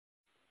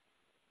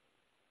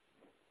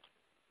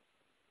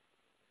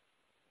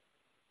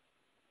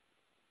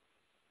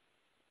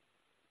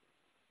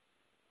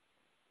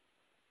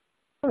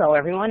Hello,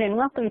 everyone, and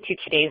welcome to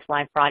today's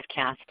live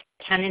broadcast,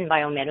 Canon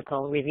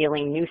BioMedical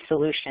Revealing New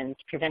Solutions,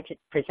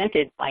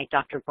 presented by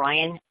Dr.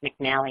 Brian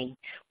McNally.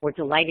 We're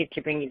delighted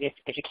to bring you this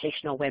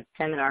educational web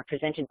seminar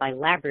presented by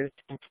LabRoots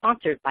and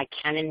sponsored by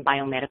Canon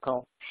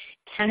BioMedical.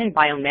 Canon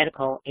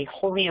BioMedical, a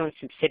wholly owned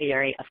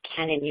subsidiary of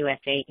Canon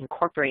USA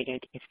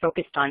Incorporated, is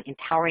focused on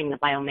empowering the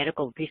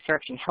biomedical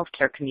research and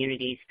healthcare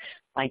communities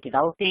by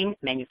developing,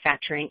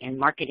 manufacturing, and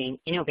marketing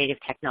innovative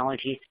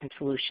technologies and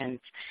solutions.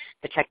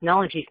 The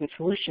technologies and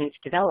solutions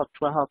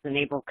developed will help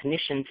enable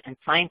clinicians and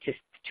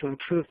scientists to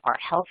improve our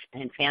health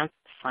and advance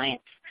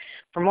science.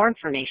 For more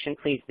information,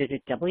 please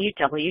visit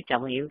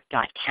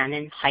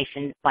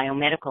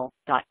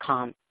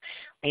www.canon-biomedical.com.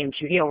 I am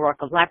Judy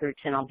O'Rourke of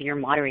LabRoots, and I'll be your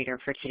moderator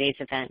for today's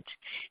event.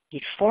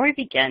 Before we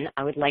begin,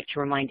 I would like to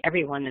remind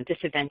everyone that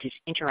this event is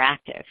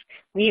interactive.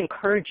 We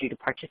encourage you to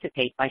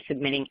participate by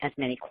submitting as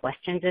many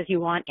questions as you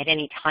want at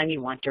any time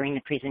you want during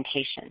the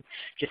presentation.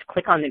 Just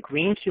click on the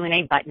green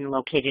Q&A button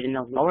located in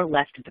the lower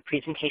left of the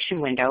presentation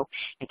window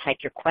and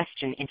type your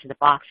question into the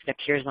box that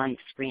appears on the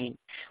screen.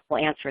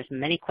 We'll answer as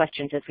many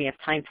questions as we have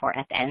time for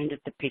at the end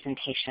of the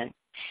presentation.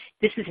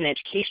 This is an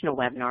educational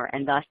webinar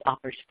and thus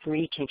offers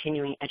free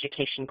continuing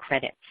education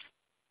credits.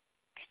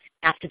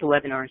 After the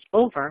webinar is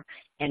over,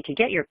 and to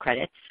get your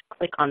credits,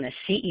 click on the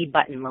CE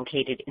button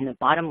located in the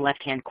bottom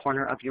left-hand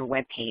corner of your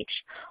web page.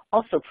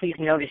 Also, please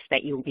notice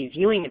that you will be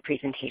viewing the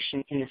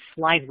presentation in the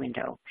slide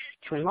window.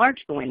 To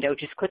enlarge the window,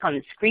 just click on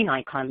the screen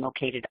icon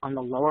located on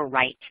the lower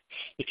right.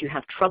 If you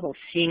have trouble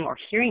seeing or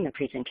hearing the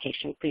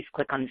presentation, please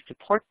click on the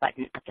support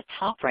button at the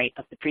top right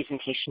of the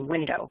presentation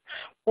window,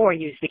 or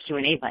use the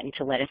Q&A button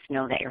to let us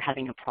know that you're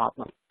having a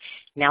problem.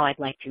 Now I'd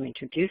like to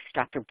introduce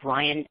Dr.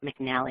 Brian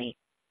McNally.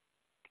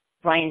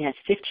 Brian has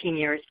 15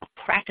 years of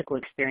practical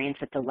experience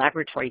at the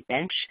laboratory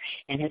bench,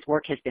 and his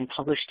work has been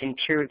published in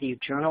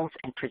peer-reviewed journals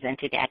and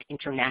presented at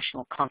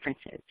international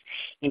conferences.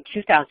 In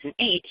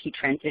 2008, he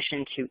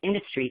transitioned to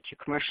industry to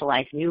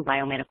commercialize new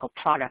biomedical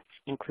products,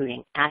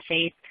 including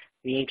assays,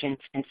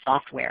 reagents, and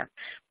software.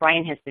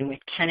 Brian has been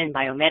with Canon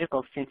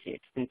BioMedical since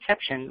its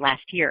inception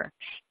last year.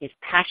 He is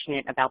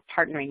passionate about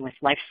partnering with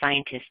life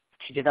scientists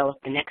to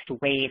develop the next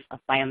wave of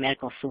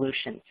biomedical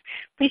solutions.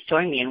 Please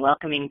join me in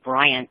welcoming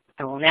Brian.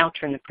 I will now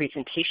turn the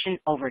presentation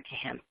over to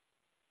him.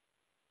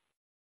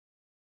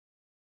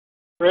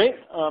 Great.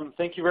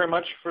 Thank you very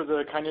much for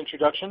the kind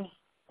introduction.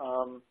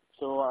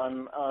 So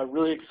I'm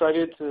really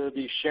excited to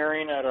be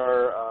sharing at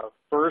our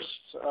first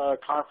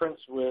conference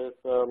with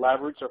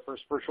LabRoots. Our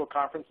first virtual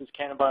conference is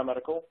Canon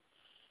BioMedical.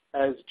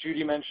 As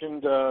Judy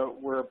mentioned,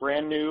 we're a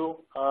brand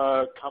new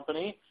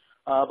company,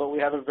 but we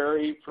have a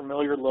very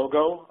familiar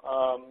logo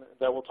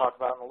that we'll talk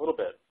about in a little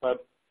bit.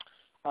 But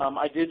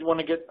I did want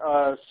to get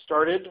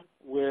started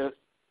with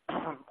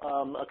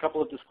a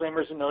couple of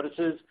disclaimers and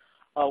notices.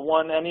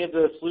 One, any of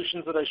the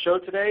solutions that I show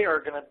today are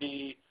going to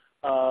be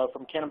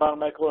from Canon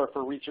BioMedical or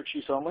for research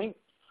use only.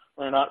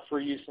 They're not for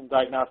use in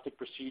diagnostic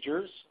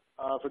procedures.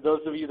 For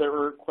those of you that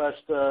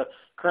request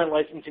current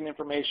licensing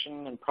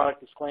information and product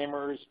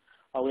disclaimers,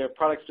 we have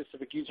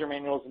product-specific user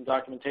manuals and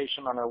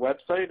documentation on our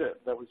website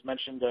that was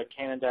mentioned at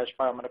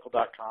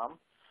canon-biomedical.com.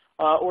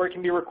 Or it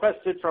can be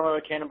requested from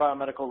a Canon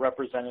BioMedical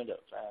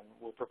representative, and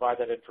we'll provide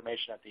that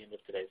information at the end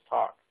of today's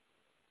talk.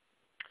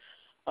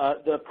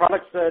 The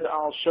products that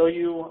I'll show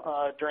you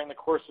during the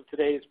course of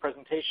today's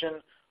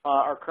presentation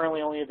are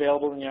currently only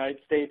available in the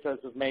United States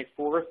as of May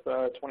 4th,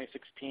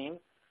 2016.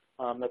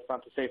 That's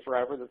not to say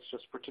forever, that's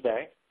just for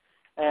today.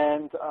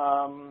 And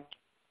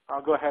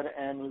I'll go ahead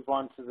and move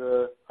on to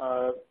the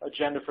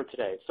agenda for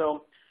today.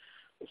 So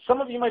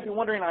some of you might be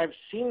wondering, I've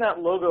seen that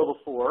logo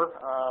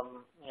before,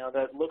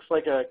 that looks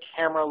like a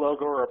camera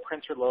logo or a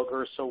printer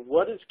logo. So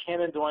what is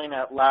Canon doing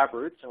at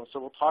LabRoots? And so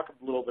we'll talk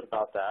a little bit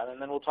about that. And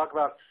then we'll talk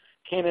about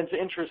Canon's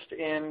interest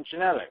in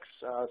genetics,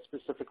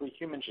 specifically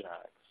human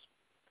genetics.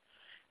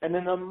 And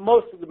then the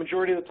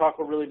majority of the talk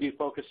will really be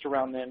focused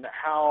around then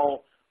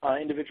how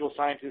individual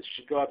scientists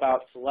should go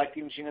about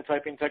selecting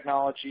genotyping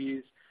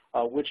technologies,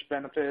 which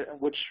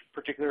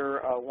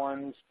particular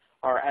ones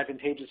are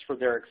advantageous for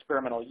their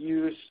experimental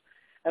use.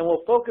 And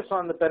we'll focus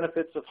on the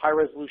benefits of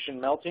high-resolution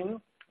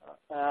melting.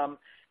 And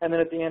then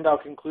at the end, I'll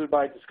conclude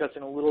by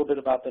discussing a little bit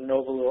about the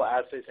novel little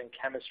assays and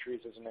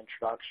chemistries as an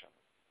introduction.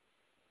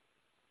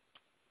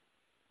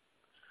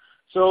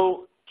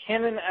 So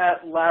Canon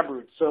at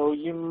LabRoots. So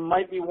you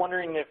might be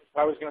wondering if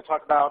I was going to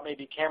talk about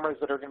maybe cameras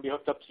that are going to be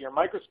hooked up to your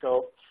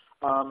microscope,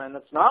 and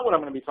that's not what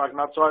I'm going to be talking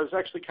about. So I was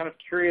actually kind of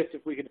curious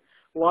if we could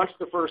launch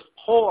the first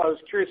poll. I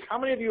was curious, how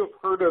many of you have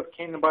heard of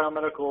Canon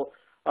BioMedical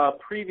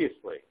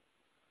previously?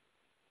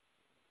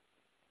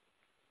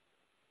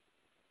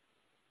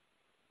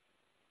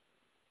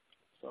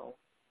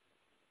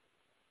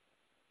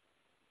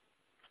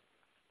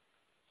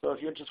 So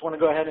if you just want to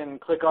go ahead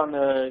and click on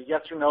the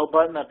yes or no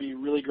button, that'd be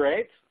really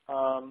great.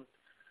 As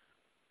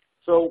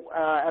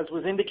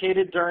was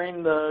indicated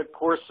during the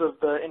course of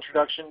the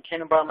introduction,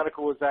 Canon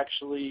BioMedical was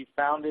actually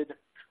founded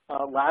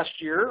last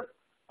year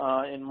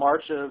in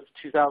March of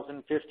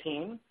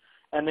 2015.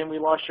 And then we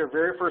launched our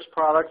very first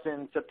products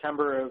in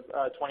September of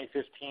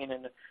 2015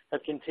 and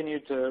have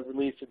continued to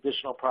release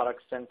additional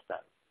products since then.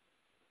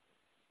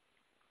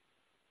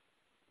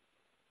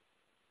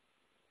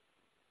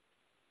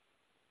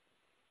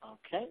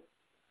 Okay.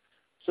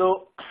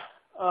 So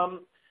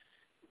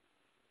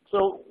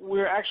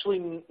we're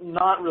actually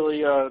not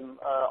really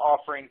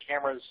offering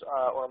cameras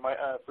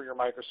for your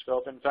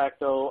microscope. In fact,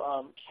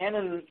 though,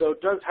 Canon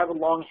does have a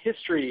long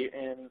history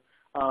in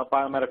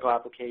biomedical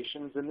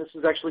applications, and this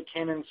is actually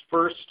Canon's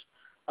first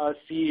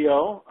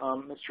CEO,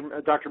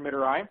 Dr.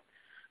 Mitarai.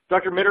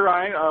 Dr.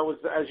 Mitarai was,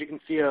 as you can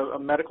see, a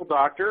medical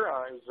doctor.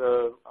 He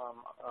was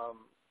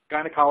a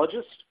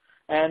gynecologist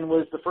and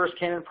was the first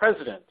Canon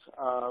president.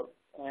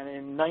 And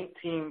in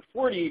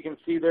 1940, you can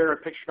see there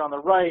pictured on the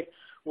right,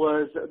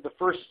 was the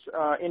first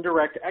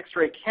indirect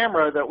X-ray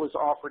camera that was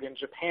offered in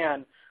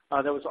Japan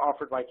that was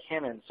offered by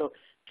Canon. So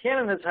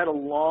Canon has had a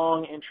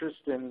long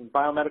interest in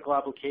biomedical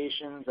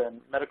applications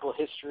and medical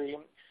history.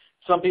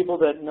 Some people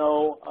that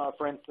know,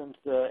 for instance,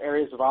 the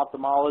areas of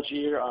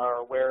ophthalmology are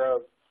aware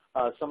of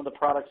some of the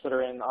products that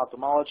are in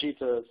ophthalmology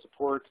to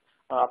support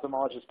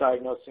ophthalmologists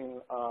diagnosing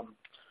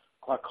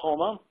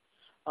glaucoma.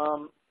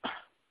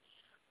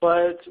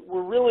 But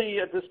we're really,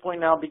 at this point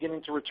now,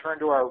 beginning to return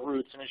to our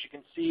roots. And as you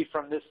can see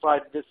from this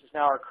slide, this is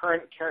now our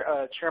current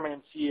chairman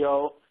and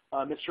CEO,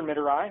 Mr.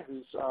 Mitarai,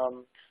 who's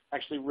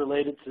actually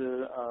related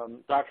to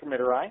Dr.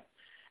 Mitarai.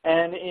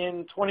 And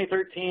in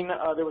 2013,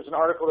 there was an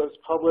article that was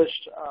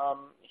published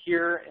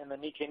here in the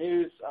Nikkei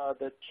News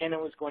that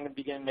Canon was going to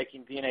begin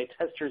making DNA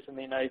testers in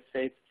the United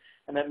States,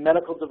 and that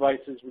medical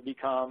devices would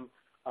become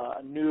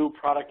a new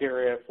product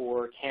area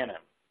for Canon.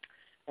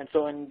 And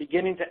so in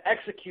beginning to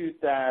execute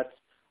that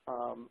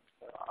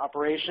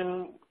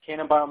operation,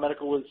 Canon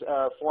BioMedical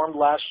was formed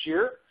last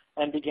year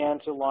and began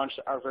to launch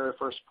our very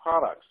first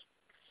products.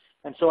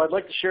 And so I'd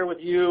like to share with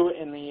you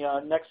in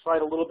the next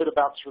slide a little bit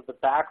about sort of the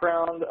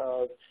background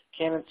of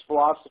Canon's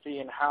philosophy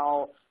and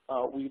how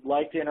we'd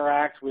like to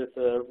interact with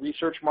the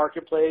research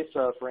marketplace,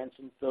 for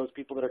instance, those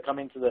people that are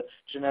coming to the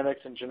Genetics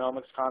and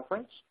Genomics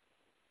Conference.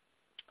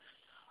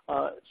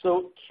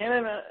 So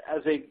Canon,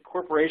 as a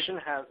corporation,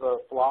 has a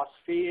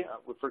philosophy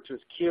referred to as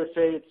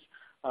Kiyosei. It's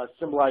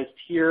symbolized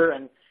here,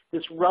 and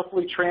this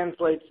roughly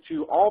translates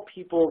to all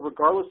people,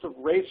 regardless of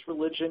race,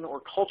 religion, or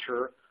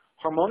culture,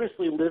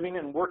 harmoniously living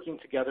and working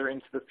together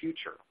into the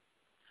future.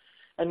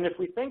 And if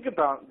we think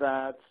about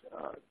that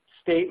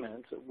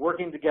statement,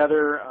 working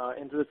together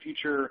into the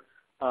future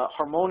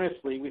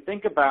harmoniously, we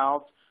think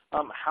about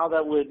how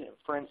that would,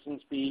 for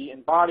instance, be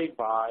embodied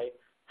by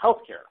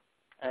healthcare.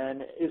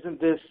 And isn't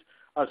this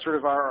sort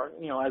of our,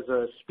 as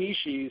a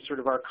species,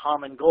 sort of our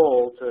common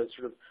goal to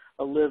sort of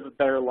live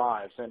better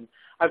lives? And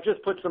I've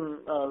just put some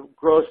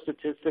gross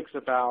statistics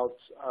about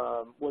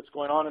what's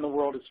going on in the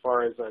world as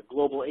far as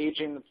global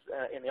aging.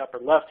 In the upper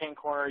left-hand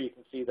corner, you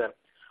can see that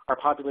our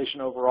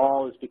population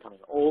overall is becoming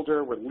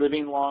older. We're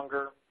living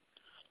longer.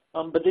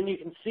 But then you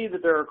can see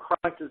that there are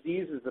chronic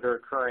diseases that are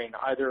occurring,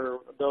 either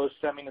those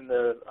stemming in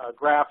the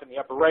graph in the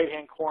upper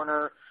right-hand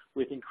corner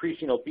with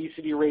increasing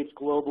obesity rates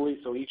globally.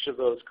 So each of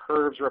those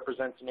curves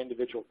represents an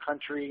individual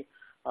country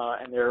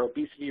and their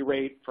obesity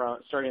rate from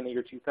starting in the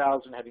year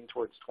 2000 heading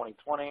towards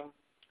 2020.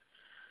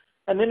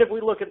 And then if we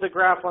look at the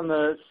graph on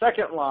the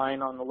second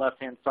line on the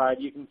left-hand side,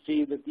 you can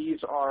see that these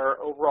are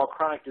overall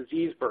chronic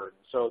disease burden.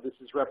 So this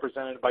is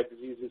represented by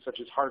diseases such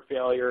as heart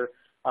failure,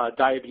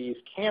 diabetes,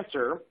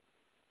 cancer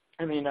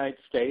in the United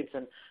States,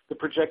 and the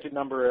projected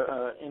number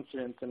of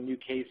incidents and new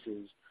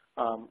cases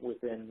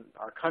within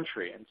our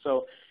country. And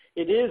so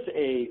it is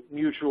a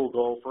mutual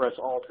goal for us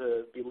all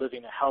to be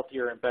living a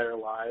healthier and better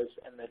lives,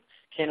 and that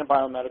Canon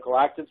BioMedical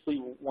actively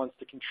wants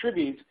to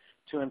contribute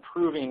to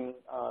improving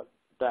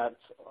that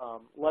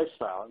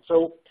lifestyle. And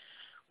so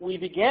we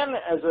began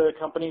as a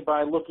company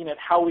by looking at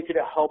how we could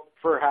help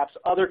perhaps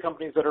other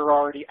companies that are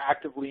already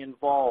actively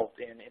involved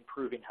in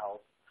improving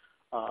health.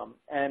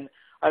 And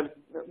I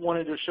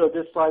wanted to show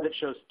this slide that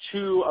shows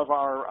two of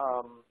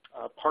our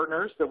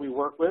partners that we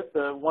work with.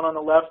 The one on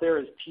the left there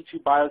is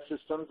T2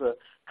 Biosystems, a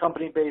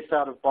company based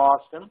out of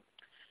Boston.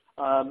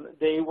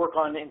 They work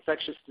on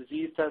infectious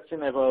disease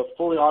testing. They have a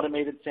fully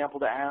automated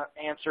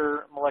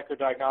sample-to-answer molecular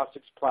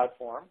diagnostics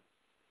platform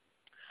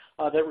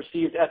that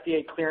received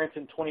FDA clearance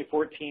in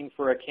 2014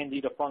 for a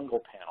Candida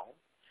fungal panel.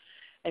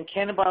 And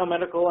Canon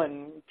BioMedical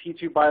and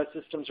T2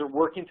 Biosystems are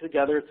working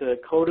together to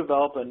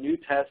co-develop a new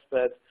test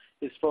that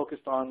is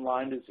focused on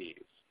Lyme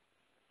disease.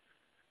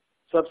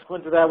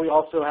 Subsequent to that, we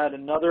also had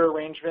another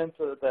arrangement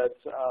that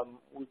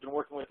we've been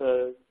working with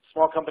a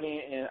small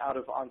company out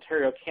of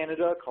Ontario,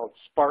 Canada called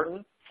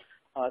Spartan.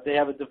 They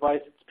have a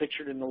device that's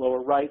pictured in the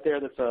lower right there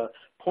that's a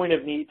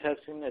point-of-need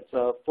testing. It's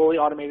a fully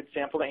automated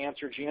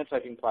sample-to-answer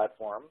genotyping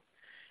platform.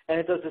 And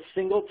it does a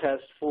single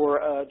test for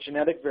a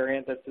genetic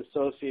variant that's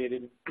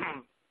associated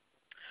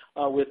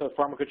with a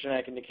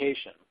pharmacogenetic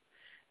indication.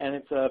 And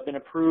it's been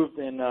approved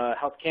in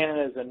Health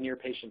Canada as a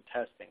near-patient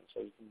testing,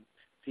 so you can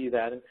see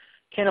that. And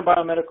Canon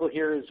BioMedical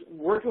here is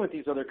working with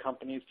these other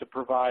companies to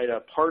provide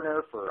a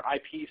partner for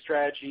IP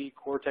strategy,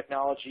 core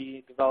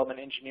technology, development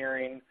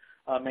engineering,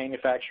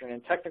 manufacturing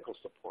and technical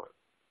support.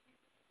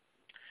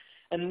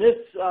 And this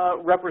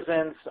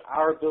represents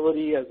our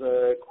ability as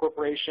a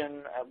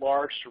corporation at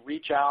large to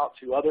reach out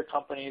to other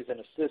companies and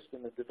assist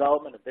in the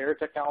development of their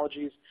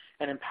technologies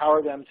and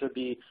empower them to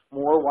be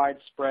more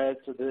widespread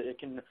so that it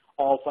can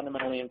all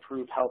fundamentally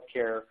improve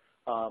healthcare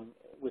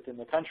within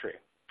the country.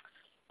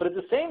 But at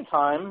the same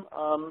time,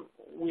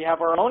 we have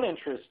our own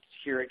interests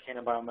here at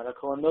Canon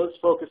BioMedical, and those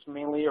focus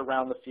mainly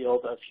around the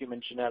field of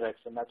human genetics,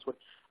 and that's what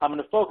I'm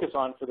going to focus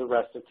on for the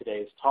rest of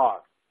today's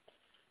talk.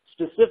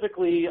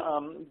 Specifically,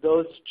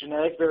 those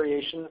genetic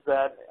variations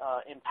that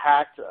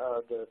impact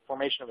the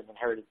formation of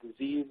inherited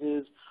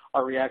diseases,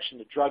 our reaction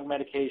to drug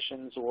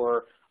medications,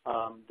 or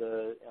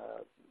the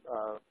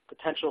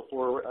potential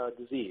for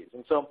disease.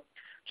 And so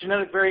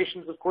genetic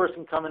variations, of course,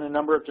 can come in a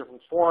number of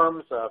different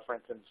forms. For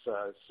instance,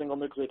 single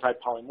nucleotide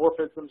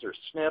polymorphisms, or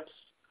SNPs.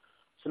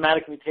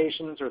 Somatic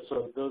mutations,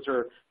 so those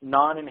are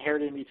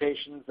non-inherited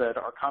mutations that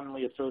are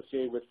commonly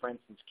associated with, for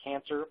instance,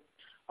 cancer.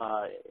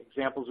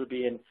 Examples would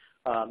be in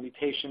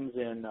mutations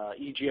in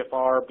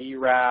EGFR,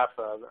 BRAF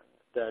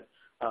that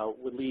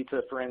would lead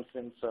to, for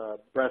instance,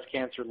 breast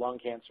cancer, lung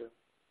cancer.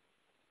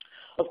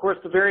 Of course,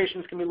 the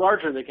variations can be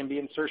larger. They can be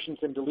insertions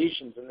and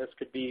deletions, and this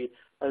could be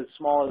as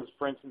small as,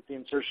 for instance, the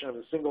insertion of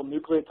a single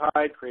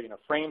nucleotide, creating a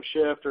frame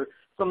shift, or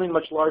something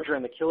much larger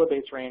in the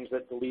kilobase range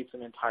that deletes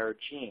an entire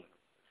gene.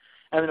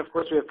 And then, of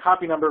course, we have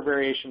copy number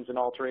variations and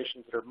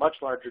alterations that are much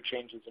larger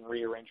changes and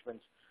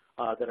rearrangements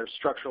that are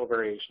structural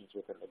variations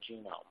within the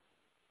genome.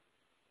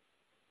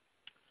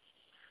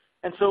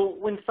 And so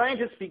when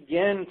scientists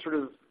begin sort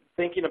of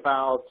thinking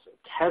about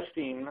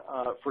testing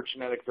for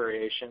genetic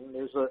variation,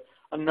 there's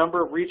a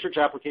number of research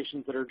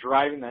applications that are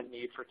driving that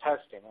need for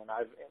testing. And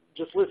I've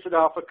just listed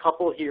off a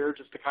couple here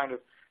just to kind of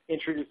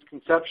introduce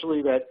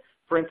conceptually that,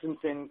 for instance,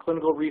 in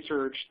clinical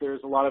research,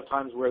 there's a lot of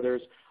times where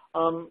there's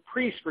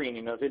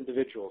pre-screening of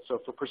individuals, so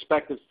for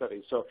prospective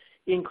studies, so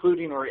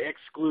including or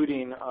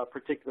excluding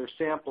particular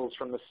samples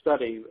from the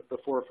study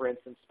before, for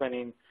instance,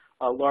 spending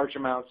large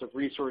amounts of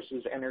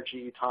resources,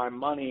 energy, time,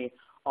 money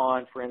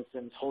on, for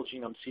instance, whole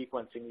genome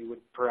sequencing. You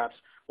would perhaps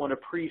want to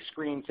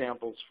pre-screen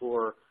samples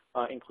for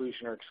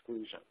inclusion or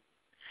exclusion.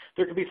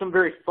 There could be some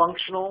very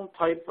functional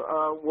type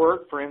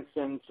work, for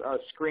instance,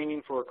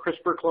 screening for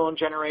CRISPR clone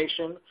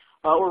generation,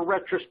 or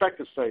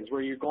retrospective studies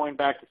where you're going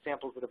back to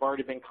samples that have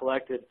already been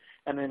collected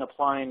and then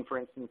applying, for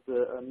instance,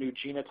 a new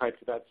genotype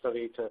to that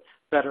study to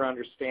better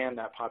understand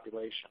that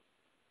population.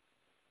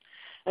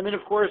 And then,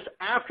 of course,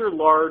 after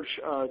large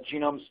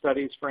genome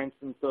studies, for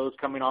instance, those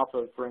coming off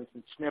of, for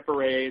instance, SNP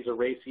arrays,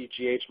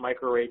 array-CGH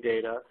microarray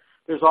data,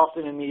 there's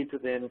often a need to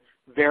then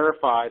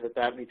verify that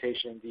that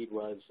mutation indeed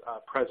was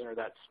present, or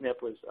that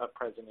SNP was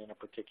present in a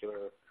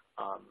particular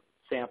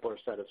sample or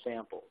set of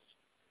samples.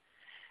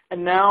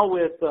 And now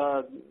with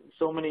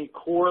so many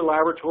core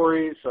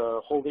laboratories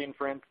holding,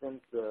 for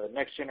instance, the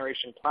next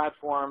generation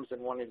platforms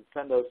and wanting to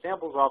send those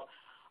samples off,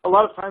 a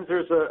lot of times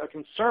there's a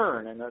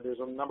concern, and there's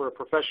a number of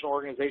professional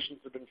organizations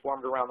that have been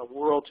formed around the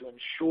world to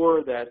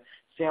ensure that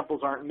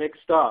samples aren't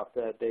mixed up,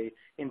 that they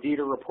indeed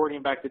are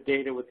reporting back the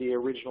data with the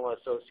original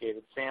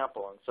associated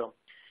sample. And so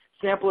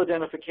sample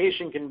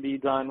identification can be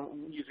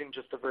done using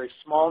just a very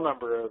small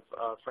number of,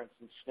 for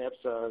instance,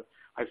 SNPs.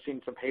 I've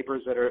seen some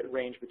papers that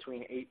range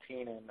between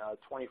 18 and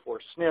 24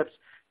 SNPs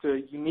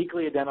to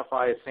uniquely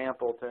identify a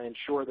sample to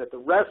ensure that the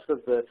rest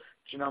of the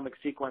genomic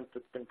sequence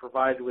that's been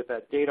provided with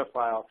that data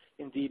file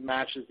indeed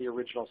matches the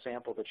original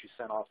sample that you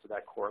sent off to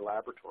that core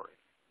laboratory.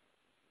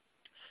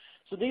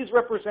 So these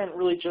represent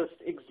really just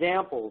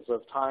examples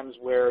of times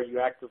where you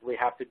actively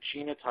have to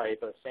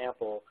genotype a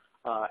sample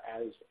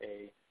as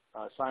a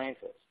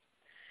scientist.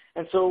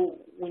 And so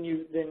when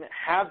you then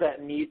have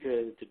that need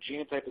to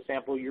genotype a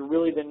sample, you're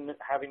really then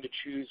having to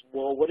choose,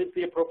 well, what is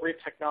the appropriate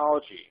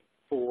technology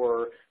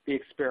for the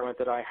experiment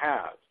that I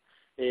have?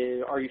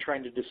 Are you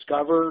trying to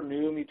discover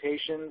new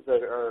mutations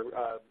that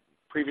are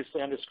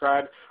previously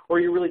undescribed, or are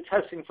you really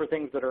testing for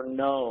things that are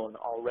known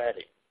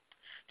already?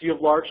 Do you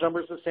have large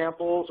numbers of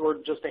samples or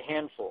just a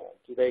handful?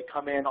 Do they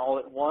come in all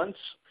at once?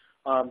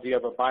 Do you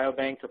have a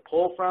biobank to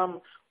pull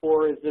from?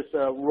 Or is this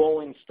a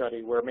rolling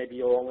study where maybe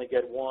you'll only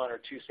get 1 or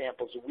 2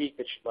 samples a week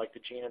that you'd like to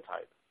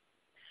genotype?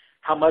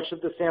 How much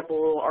of the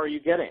sample are you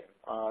getting?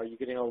 Are you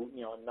getting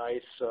a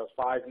nice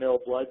 5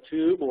 ml blood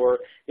tube, or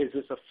is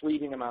this a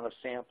fleeting amount of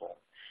sample?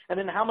 And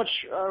then how much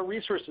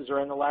resources are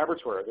in the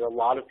laboratory? Are there a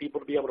lot of people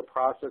to be able to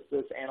process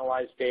this,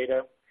 analyze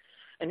data?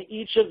 And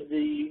each of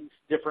these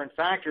different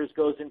factors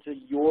goes into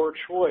your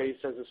choice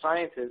as a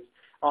scientist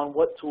on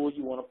what tool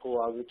you want to pull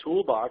out of the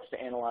toolbox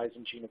to analyze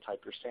and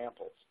genotype your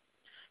samples.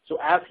 So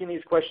asking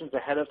these questions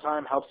ahead of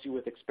time helps you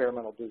with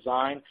experimental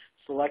design,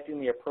 selecting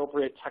the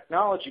appropriate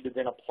technology to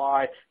then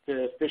apply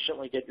to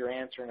efficiently get your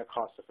answer in a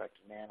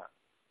cost-effective manner.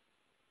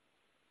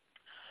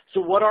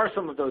 So what are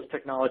some of those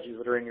technologies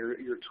that are in your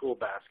tool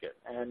basket?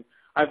 And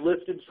I've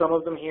listed some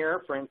of them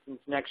here, for instance,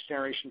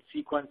 next-generation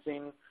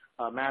sequencing,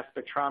 mass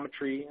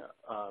spectrometry,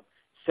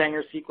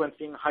 Sanger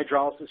sequencing,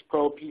 hydrolysis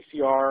probe,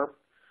 PCR,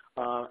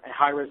 a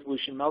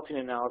high-resolution melting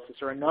analysis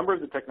are a number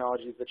of the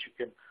technologies that you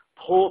can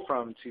pull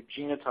from to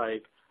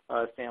genotype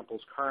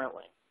samples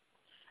currently.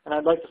 And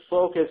I'd like to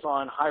focus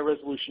on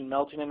high-resolution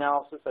melting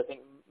analysis. I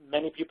think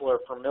many people are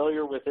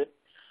familiar with it.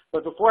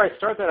 But before I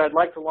start that, I'd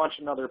like to launch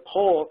another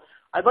poll.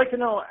 I'd like to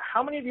know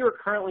how many of you are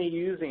currently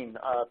using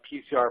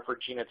PCR for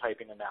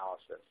genotyping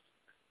analysis.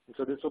 And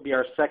so this will be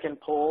our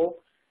second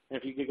poll. And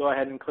if you could go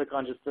ahead and click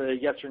on just a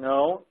yes or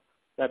no,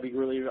 that'd be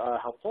really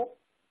helpful.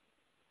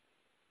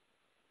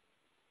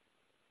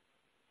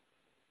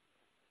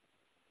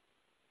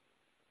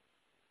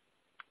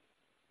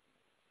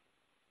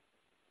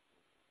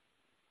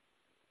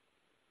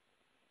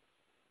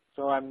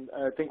 So I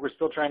think we're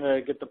still trying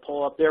to get the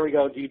poll up. There we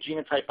go. Do you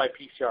genotype by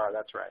PCR?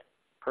 That's right.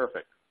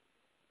 Perfect.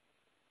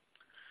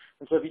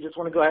 And so if you just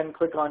want to go ahead and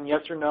click on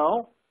yes or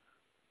no,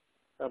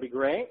 that'll be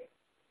great.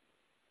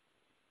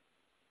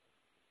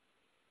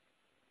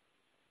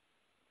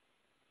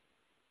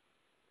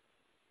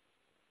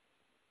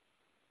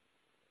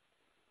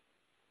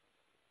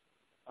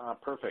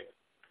 Perfect.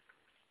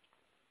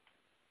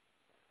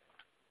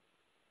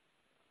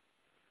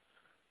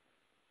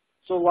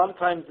 So a lot of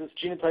times this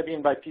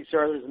genotyping by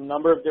PCR, there's a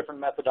number of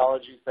different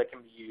methodologies that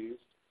can be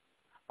used.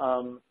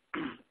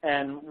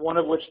 And one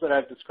of which that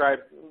I've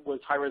described was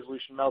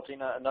high-resolution melting.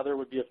 Another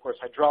would be, of course,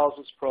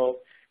 hydrolysis probe.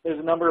 There's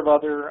a number of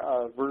other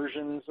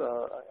versions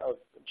of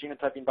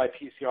genotyping by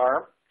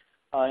PCR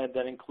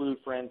that include,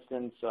 for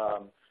instance,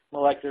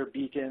 molecular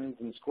beacons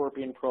and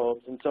scorpion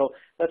probes. And so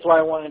that's why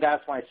I wanted to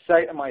ask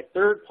my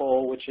third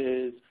poll, which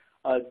is,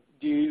 have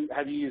you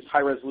used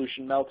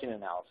high-resolution melting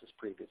analysis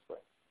previously?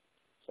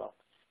 So,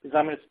 because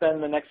I'm going to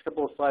spend the next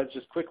couple of slides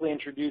just quickly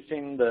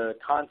introducing the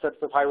concepts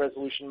of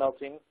high-resolution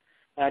melting.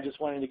 And I just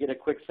wanted to get a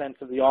quick sense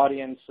of the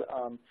audience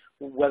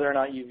whether or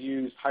not you've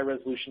used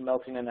high-resolution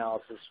melting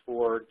analysis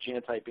for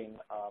genotyping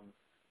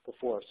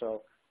before.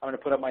 So I'm going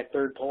to put up my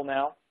third poll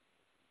now.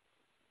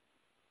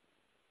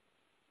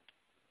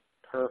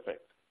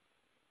 Perfect.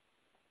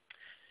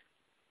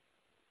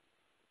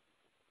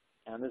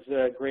 And this is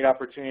a great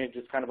opportunity to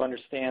just kind of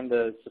understand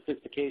the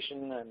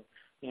sophistication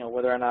and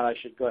whether or not I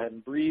should go ahead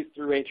and breeze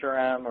through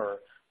HRM or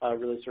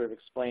really sort of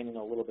explain in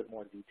a little bit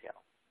more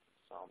detail.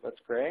 So that's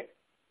great.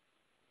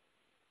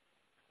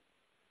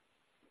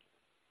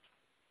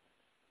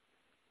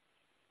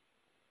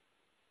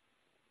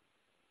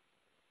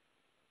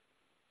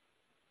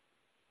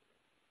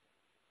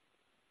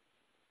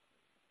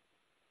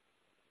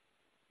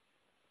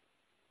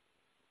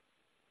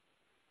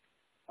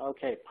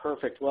 Okay,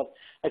 perfect. Well,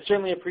 I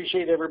certainly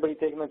appreciate everybody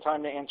taking the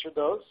time to answer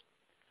those.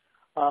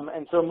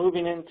 And so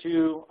moving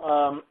into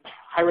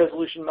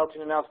high-resolution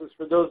melting analysis,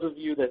 for those of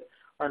you that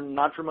are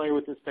not familiar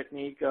with this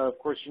technique, of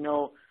course you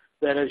know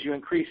that as you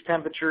increase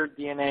temperature,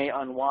 DNA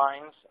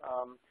unwinds.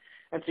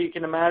 And so you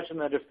can imagine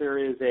that if there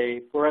is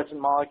a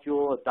fluorescent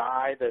molecule, a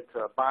dye that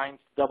binds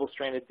to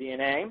double-stranded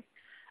DNA,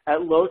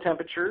 at low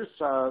temperatures,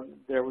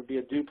 there would be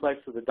a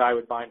duplex, so the dye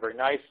would bind very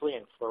nicely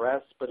and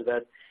fluoresce, but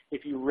that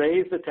if you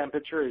raise the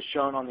temperature, as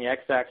shown on the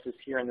x-axis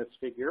here in this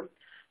figure,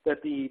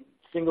 that the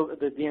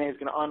DNA is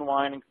going to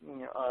unwind and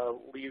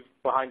leave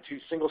behind two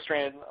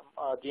single-stranded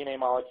DNA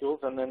molecules,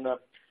 and then the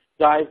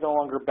dye is no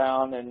longer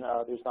bound, and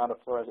there's not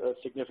a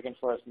significant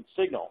fluorescent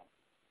signal.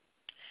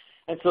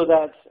 And so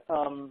that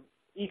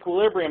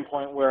equilibrium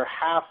point where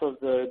half of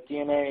the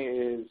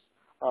DNA is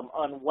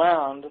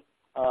unwound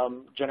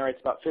generates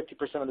about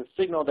 50% of the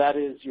signal. That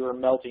is your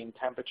melting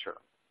temperature.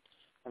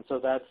 And so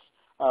that's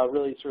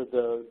really sort of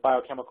the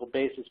biochemical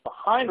basis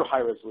behind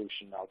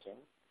high-resolution melting.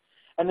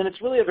 And then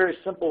it's really a very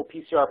simple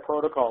PCR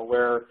protocol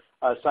where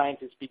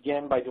scientists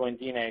begin by doing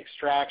DNA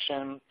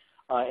extraction.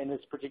 In this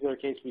particular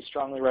case, we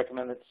strongly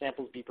recommend that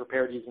samples be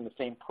prepared using the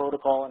same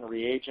protocol and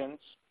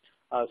reagents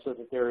so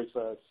that there is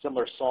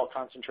similar salt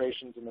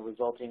concentrations in the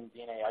resulting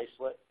DNA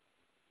isolate.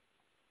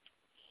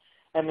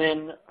 And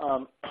then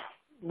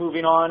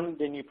moving on,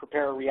 then you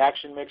prepare a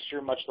reaction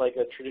mixture, much like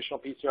a traditional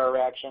PCR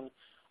reaction,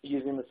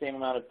 using the same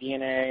amount of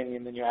DNA,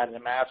 and then you add in a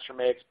master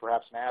mix,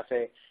 perhaps an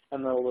assay,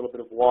 and then a little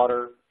bit of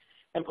water,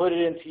 and put it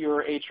into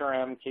your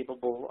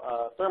HRM-capable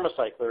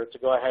thermocycler to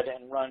go ahead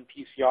and run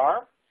PCR.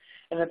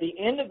 And at the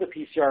end of the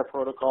PCR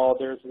protocol,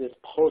 there's this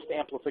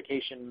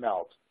post-amplification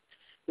melt.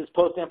 This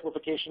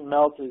post-amplification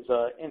melt is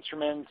an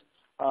instrument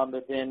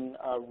that then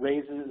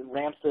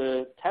ramps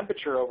the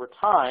temperature over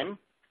time,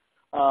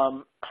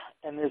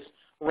 and this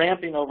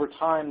ramping over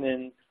time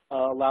then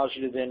allows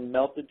you to then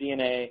melt the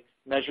DNA,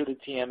 measure the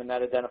TM, and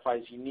that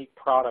identifies unique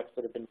products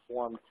that have been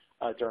formed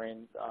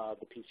during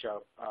the PCR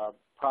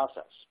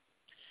process.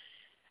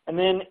 And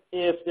then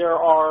if there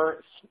are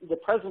the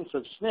presence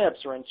of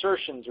SNPs or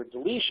insertions or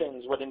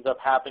deletions, what ends up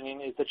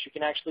happening is that you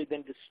can actually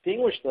then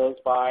distinguish those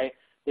by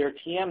their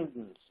TM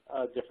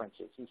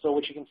differences. And so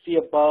what you can see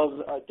above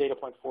data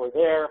point 4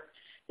 there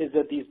is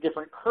that these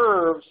different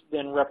curves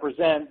then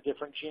represent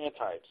different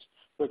genotypes,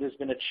 where there's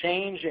been a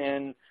change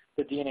in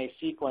the DNA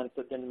sequence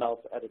that then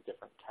melts at a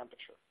different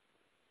temperature.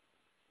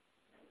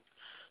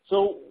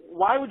 So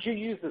why would you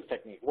use this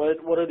technique?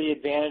 What are the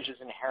advantages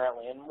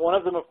inherently? And one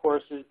of them, of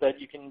course, is that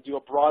you can do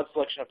a broad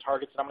selection of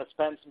targets. And I'm going to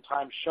spend some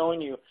time showing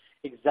you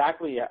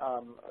exactly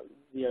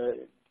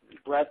the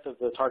breadth of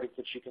the targets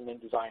that you can then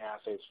design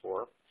assays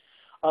for.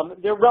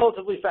 They're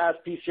relatively fast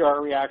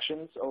PCR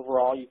reactions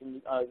overall. You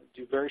can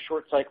do very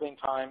short cycling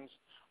times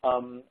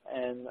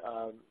and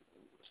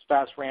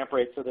fast ramp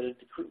rates so that it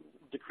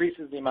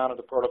decreases the amount of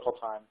the protocol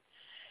time.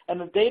 And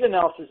the data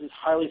analysis is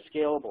highly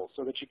scalable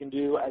so that you can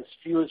do as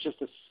few as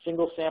just a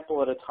single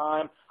sample at a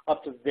time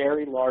up to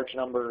very large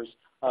numbers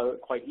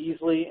quite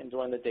easily in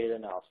doing the data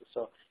analysis.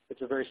 So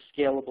it's a very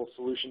scalable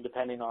solution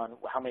depending on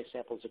how many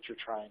samples that you're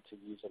trying to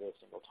use at a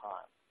single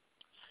time.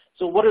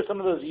 So what are some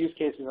of those use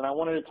cases? And I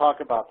wanted to talk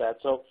about that.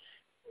 So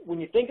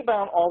when you think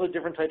about all the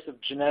different types of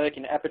genetic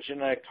and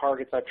epigenetic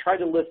targets, I've tried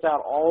to list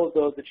out all of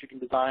those that you can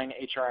design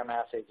HRM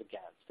assays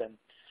against. And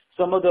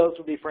some of those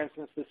would be, for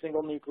instance, the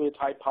single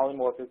nucleotide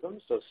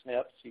polymorphisms, so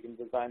SNPs. You can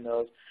design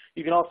those.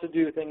 You can also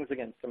do things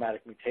against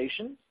somatic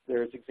mutations.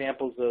 There's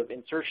examples of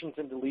insertions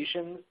and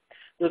deletions.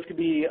 Those could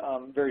be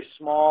very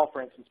small,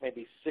 for instance,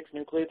 maybe 6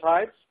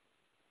 nucleotides.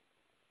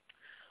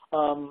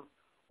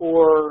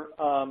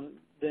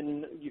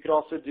 Then you could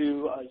also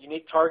do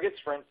unique targets,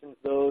 for instance,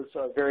 those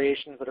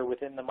variations that are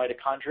within the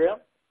mitochondria.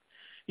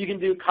 You can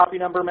do copy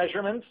number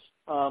measurements.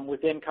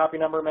 Within copy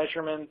number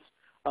measurements,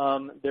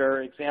 there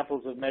are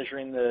examples of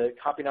measuring the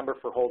copy number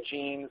for whole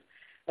genes.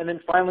 And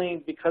then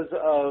finally, because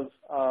of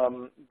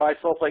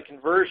bisulfite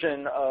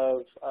conversion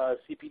of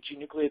CpG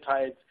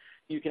nucleotides,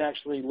 you can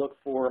actually look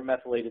for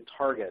methylated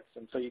targets.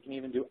 And so you can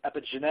even do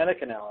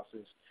epigenetic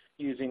analysis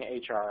using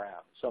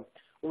HRM. So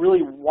a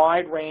really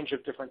wide range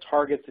of different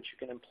targets that you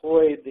can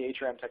employ the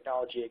HRM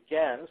technology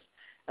against.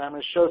 And I'm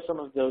going to show some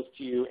of those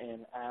to you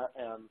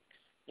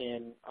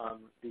in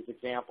these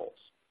examples.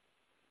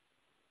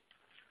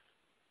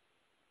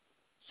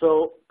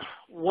 So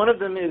one of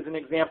them is an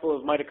example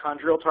of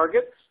mitochondrial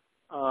targets.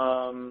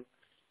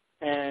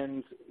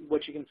 And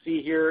what you can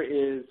see here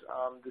is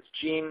this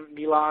gene,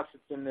 MELAS.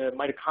 It's in the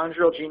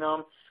mitochondrial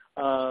genome.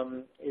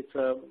 It's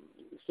a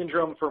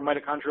syndrome for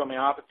mitochondrial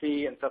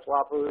myopathy,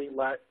 encephalopathy,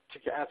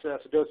 lactic acid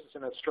acidosis,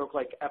 and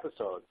stroke-like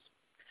episodes.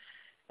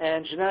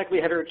 And genetically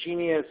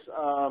heterogeneous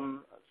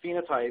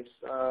phenotypes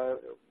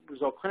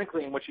result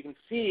clinically. And what you can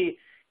see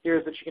here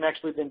is that you can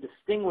actually then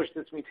distinguish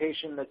this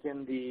mutation that's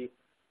in the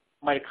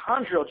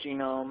mitochondrial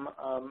genome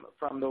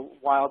from the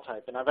wild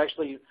type. And I've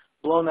actually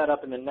blown that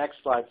up in the next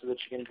slide so that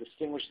you can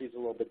distinguish these a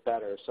little bit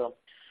better. So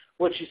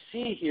what you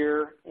see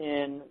here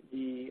in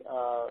the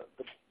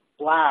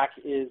black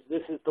is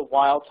this is the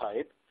wild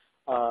type.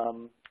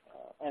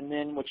 And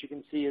then what you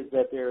can see is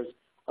that there's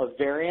a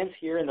variant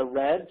here in the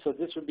red. So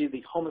this would be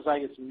the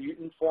homozygous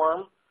mutant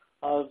form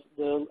of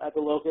at the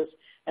locus.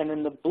 And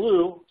then the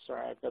blue,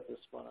 sorry, I've got this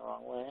one the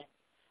wrong way.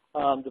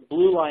 The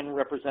blue line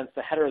represents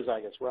the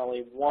heterozygous, where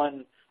only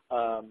one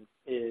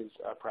is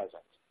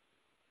present.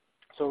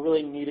 So a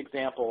really neat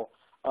example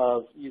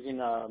of using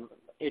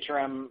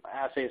HRM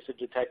assays to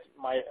detect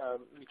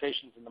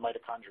mutations in the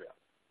mitochondria.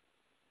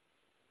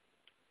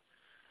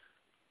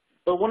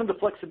 But one of the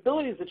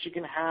flexibilities that you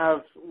can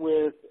have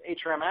with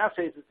HRM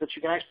assays is that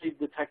you can actually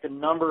detect a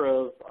number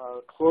of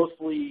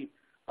closely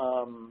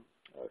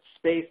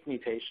spaced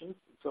mutations.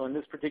 So in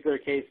this particular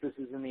case, this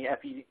is in the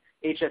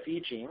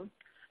HFE gene.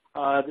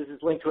 This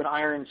is linked to an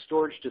iron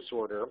storage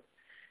disorder.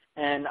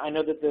 And I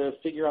know that the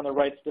figure on the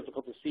right is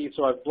difficult to see,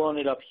 so I've blown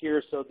it up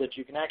here so that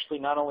you can actually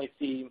not only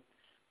see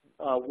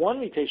one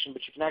mutation,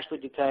 but you can actually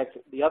detect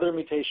the other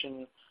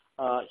mutation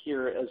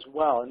here as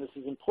well. And this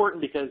is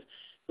important because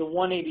the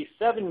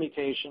 187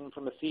 mutation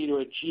from a C to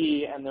a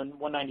G and the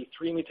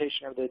 193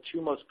 mutation are the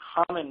two most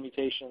common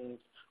mutations,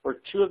 or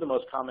two of the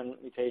most common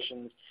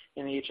mutations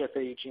in the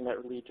HFE gene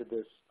that lead to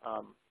this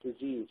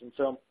disease. And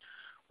so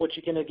what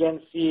you can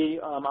again see,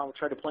 I'll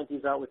try to point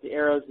these out with the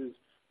arrows, is,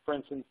 for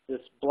instance,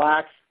 this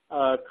black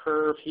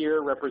curve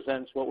here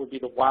represents what would be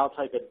the wild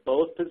type at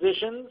both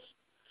positions.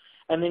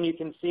 And then you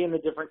can see in the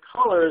different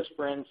colors,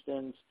 for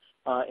instance,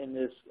 in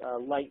this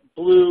light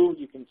blue,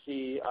 you can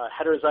see a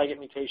heterozygote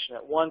mutation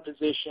at one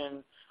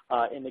position.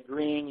 In the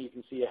green, you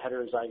can see a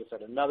heterozygous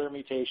at another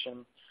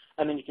mutation.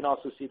 And then you can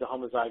also see the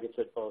homozygotes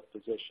at both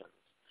positions.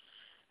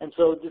 And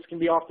so this can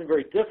be often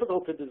very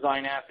difficult to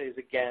design assays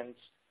against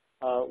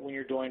when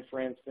you're doing, for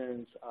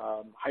instance,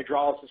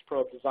 hydrolysis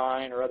probe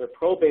design or other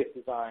probe-based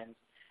designs.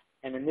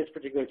 And in this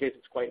particular case,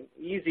 it's quite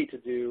easy to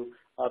do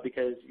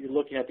because you're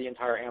looking at the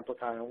entire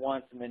amplicon at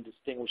once and then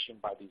distinguishing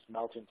by these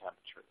melting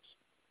temperatures.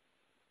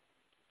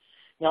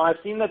 Now, I've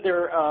seen that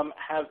there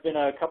have been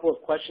a couple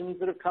of questions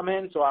that have come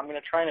in, so I'm going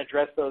to try and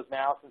address those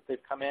now since they've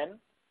come in.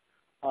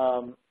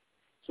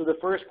 So the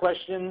first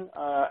question,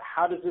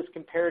 how does this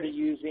compare to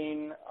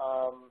using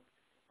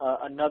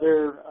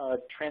another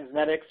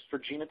transgenetics for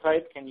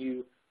genotype? Can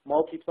you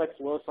multiplex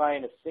loci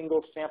in a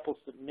single sample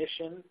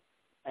submission?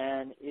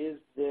 And is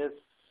this,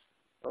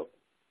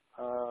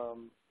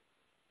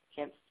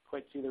 can't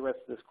quite see the rest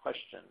of this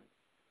question.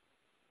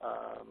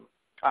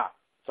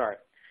 Sorry.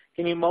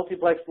 Can you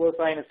multiplex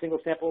loci in a single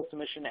sample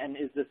submission, and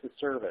is this a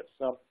service?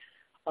 So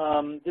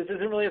This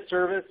isn't really a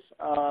service.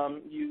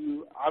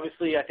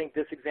 Obviously, I think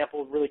this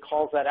example really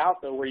calls that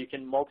out, though, where you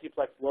can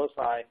multiplex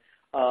loci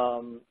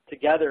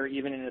together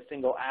even in a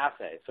single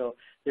assay. So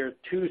there are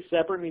two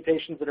separate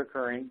mutations that are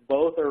occurring.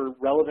 Both are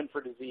relevant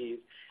for disease.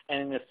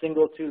 And in a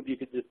single tube, you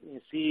could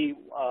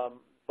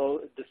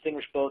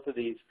distinguish both of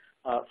these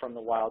from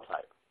the wild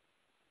type.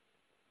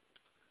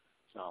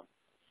 So,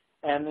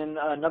 and then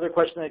another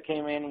question that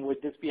came in,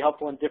 would this be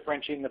helpful in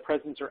differentiating the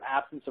presence or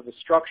absence of a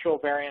structural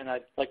variant?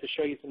 I'd like to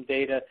show you some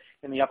data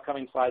in the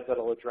upcoming slides that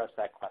will address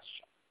that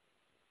question.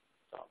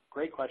 So,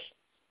 great question.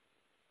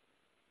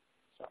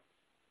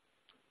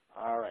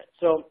 All right.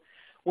 So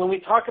when we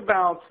talk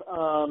about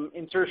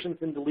insertions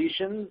and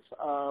deletions,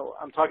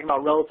 I'm talking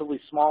about relatively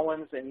small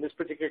ones. In this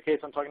particular case,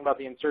 I'm talking about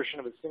the insertion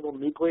of a single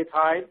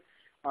nucleotide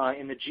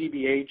in the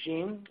GBA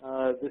gene.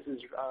 This is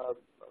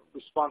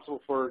responsible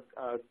for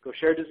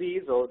Gaucher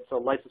disease, so it's a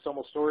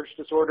lysosomal storage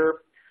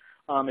disorder.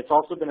 It's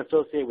also been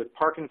associated with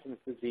Parkinson's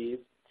disease.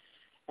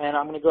 And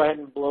I'm going to go ahead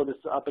and blow this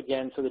up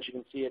again so that you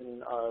can see it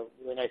in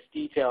really nice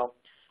detail.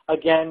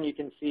 Again, you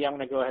can see I'm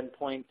going to go ahead and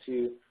point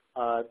to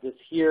this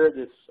here.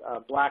 This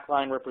black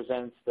line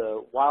represents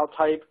the wild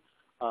type.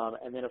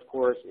 And then, of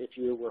course, if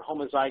you were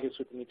homozygous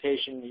with the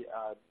mutation,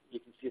 you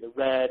can see the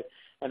red.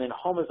 And then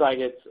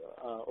homozygotes,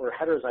 or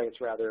heterozygotes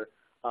rather,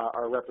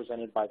 are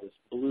represented by this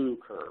blue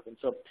curve. And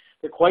so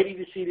they're quite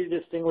easy to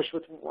distinguish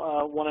with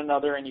one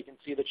another, and you can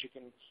see that you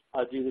can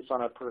do this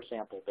on a per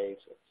sample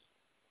basis.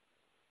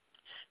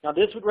 Now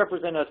this would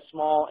represent a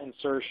small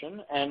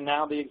insertion, and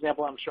now the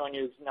example I'm showing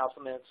you is now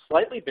something that's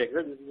slightly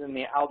bigger. This is in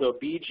the Aldo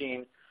B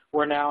gene,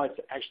 where now it's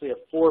actually a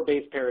 4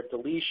 base pair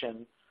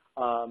deletion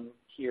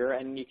here,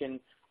 and you can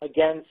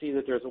again see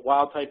that there's a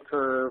wild type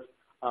curve,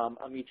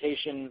 a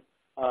mutation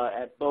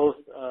at both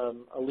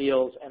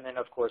alleles, and then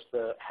of course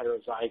the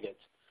heterozygote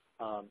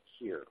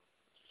here.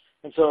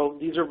 And so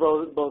these are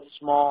both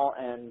small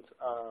and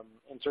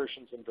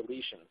insertions and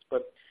deletions.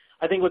 But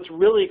I think what's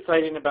really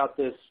exciting about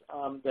this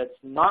that's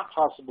not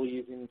possible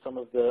using some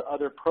of the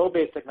other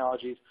pro-based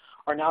technologies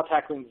are now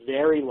tackling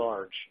very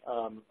large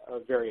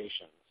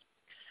variations.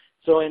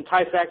 So in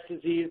Tay-Sachs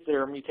disease,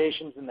 there are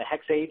mutations in the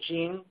HEX-A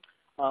gene,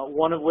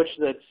 one of which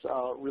that's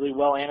really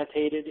well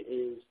annotated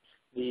is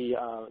the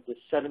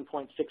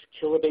 7.6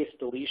 kilobase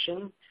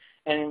deletion.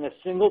 And in a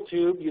single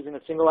tube, using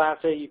a single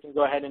assay, you can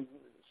go ahead and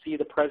see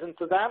the presence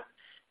of that.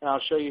 And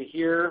I'll show you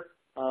here,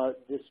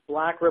 this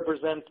black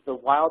represents the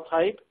wild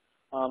type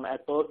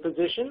at both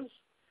positions.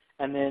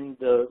 And then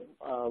the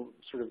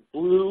sort of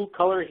blue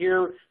color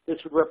here, this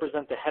would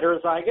represent the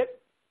heterozygote.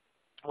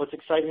 What's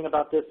exciting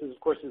about this is, of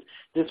course,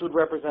 this would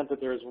represent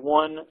that there's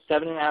one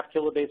 7.5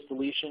 kilobase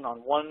deletion on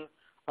one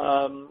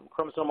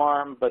chromosome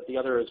arm, but the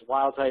other is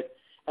wild type.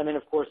 And then,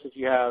 of course, if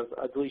you have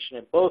a deletion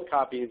in both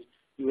copies,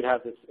 you would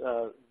have this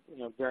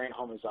variant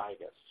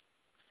homozygous.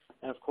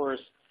 And, of course,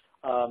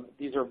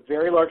 these are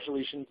very large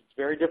deletions. It's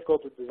very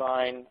difficult to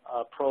design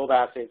probe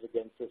assays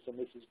against this, and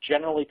this is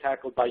generally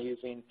tackled by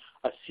using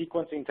a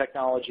sequencing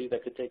technology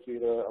that could take you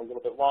a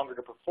little bit longer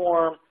to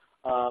perform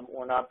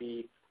or not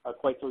be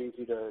quite so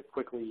easy to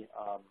quickly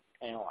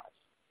analyze.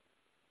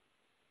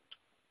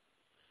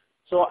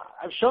 So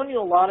I've shown you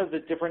a lot of the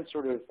different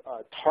sort of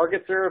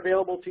targets that are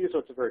available to you, so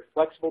it's a very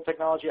flexible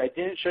technology. I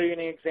didn't show you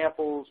any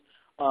examples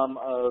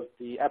of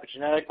the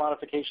epigenetic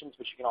modifications,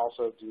 but you can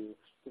also do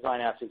design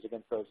assays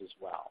against those as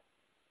well.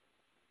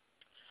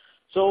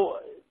 So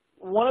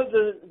one of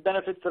the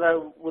benefits that I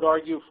would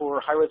argue for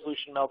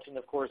high-resolution melting,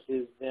 of course,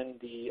 is then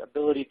the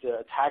ability to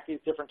attack these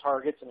different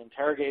targets and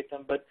interrogate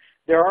them. But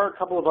there are a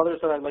couple of others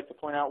that I'd like to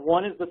point out.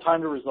 One is the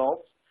time to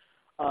results.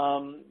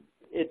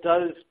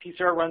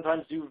 PCR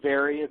runtimes do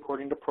vary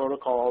according to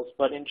protocols,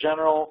 but in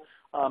general,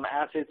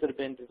 assays that have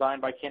been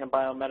designed by Canon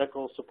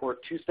BioMedical support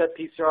 2-step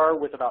PCR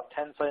with about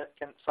 10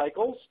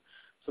 cycles.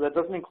 So that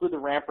doesn't include the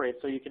ramp rate,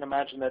 so you can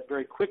imagine that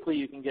very quickly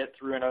you can get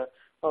through in a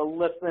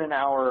less than an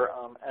hour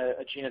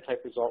a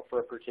genotype result for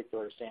a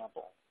particular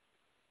sample.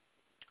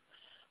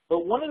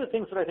 But one of the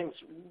things that I think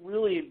is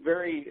really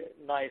very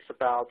nice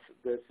about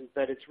this is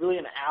that it's really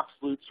an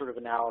absolute sort of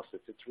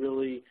analysis. It's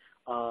really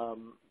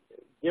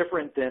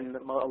different than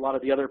a lot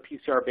of the other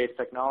PCR-based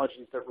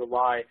technologies that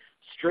rely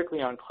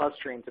strictly on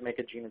clustering to make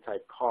a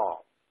genotype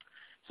call.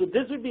 So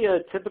this would be a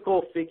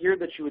typical figure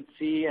that you would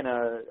see in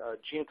a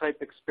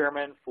genotype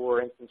experiment,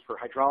 for instance, for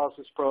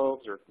hydrolysis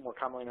probes, or more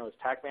commonly known as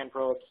TACMAN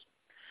probes.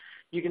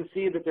 You can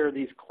see that there are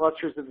these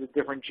clusters of the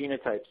different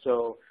genotypes.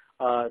 So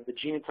the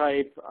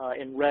genotype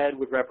in red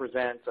would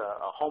represent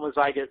a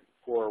homozygote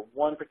for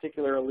one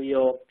particular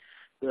allele.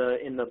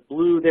 In the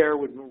blue there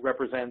would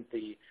represent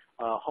the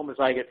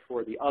homozygote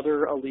for the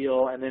other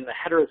allele, and then the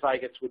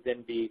heterozygotes would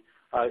then be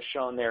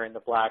shown there in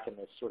the black in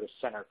this sort of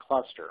center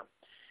cluster.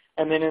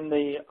 And then in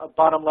the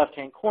bottom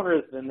left-hand corner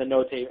is then the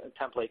no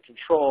template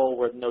control,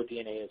 where no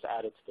DNA is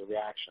added to the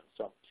reaction.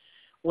 So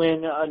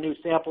when a new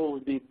sample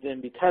would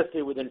then be tested,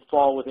 it would then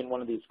fall within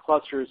one of these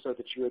clusters so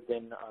that you would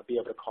then be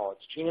able to call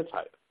its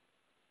genotype.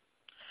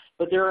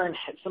 But there are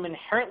some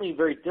inherently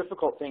very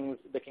difficult things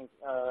that can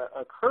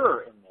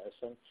occur in this.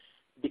 And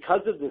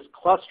because of this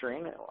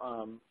clustering,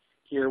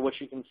 here, what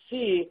you can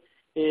see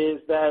is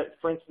that,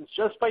 for instance,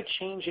 just by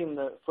changing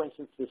the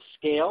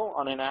scale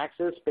on an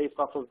axis based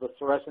off of the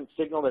fluorescent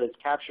signal that is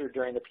captured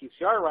during the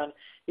PCR run,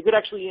 it could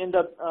actually end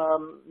up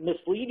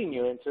misleading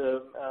you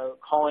into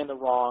calling the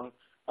wrong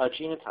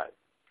genotype.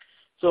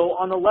 So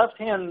on the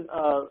left-hand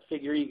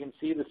figure, you can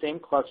see the same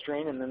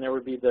clustering, and then there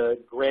would be the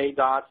gray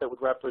dots that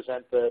would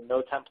represent the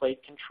no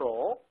template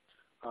control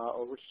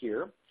over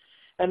here.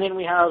 And then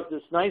we have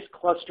this nice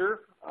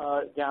cluster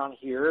down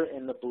here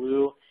in the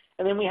blue.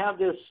 And then we have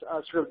this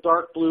sort of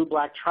dark blue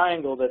black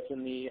triangle that's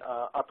in the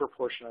upper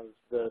portion of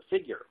the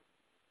figure.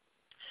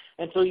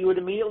 And so you would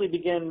immediately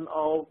begin,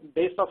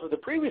 based off of the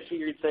previous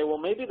figure, you'd say, well,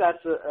 maybe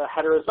that's a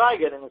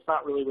heterozygote and it's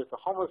not really with the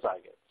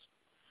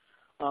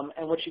homozygotes.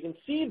 And what you can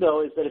see,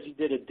 though, is that if you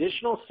did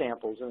additional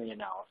samples in the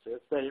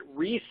analysis, that it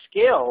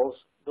rescales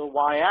the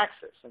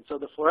y-axis. And so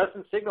the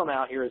fluorescent signal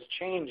now here has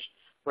changed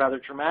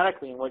rather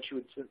dramatically, and what you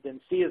would then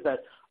see is that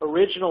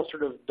original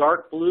sort of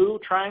dark blue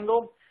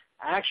triangle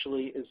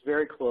actually is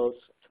very close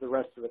to the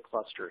rest of the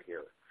cluster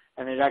here.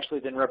 And it actually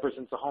then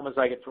represents a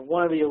homozygote for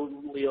one of the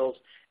alleles,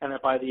 and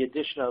that by the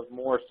addition of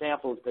more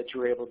samples that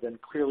you were able to then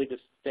clearly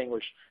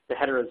distinguish the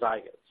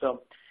heterozygote.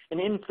 So an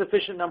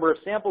insufficient number of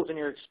samples in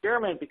your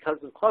experiment because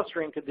of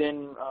clustering could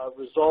then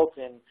result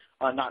in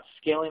not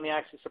scaling the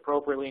axis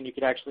appropriately, and you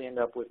could actually end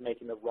up with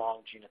making the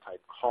wrong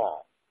genotype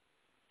call.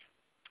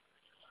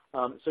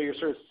 So you're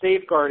sort of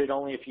safeguarded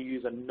only if you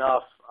use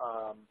enough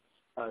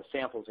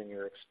samples in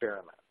your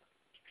experiment.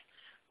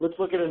 Let's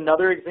look at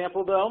another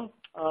example, though.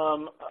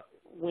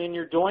 When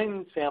you're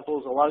doing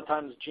samples, a lot of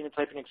times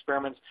genotyping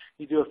experiments,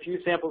 you do a few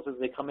samples as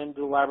they come into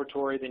the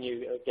laboratory, then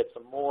you get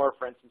some more,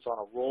 for instance, on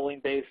a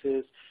rolling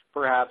basis.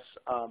 Perhaps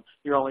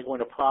you're only going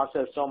to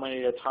process so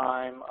many at a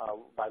time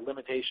by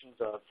limitations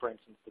of, for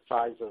instance, the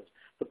size of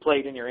the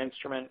plate in your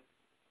instrument.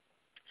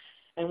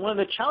 And one of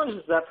the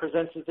challenges that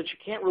presents is that you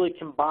can't really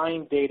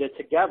combine data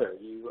together.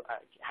 You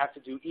have to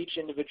do each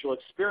individual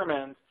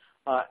experiment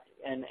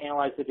and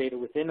analyze the data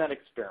within that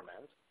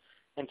experiment.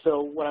 And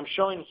so what I'm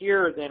showing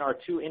here then are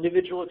two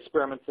individual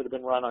experiments that have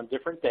been run on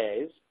different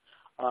days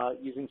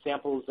using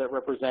samples that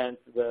represent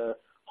the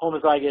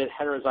homozygote,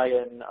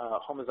 heterozygote, and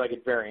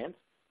homozygote variants.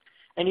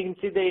 And you can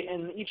see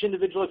in each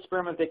individual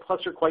experiment, they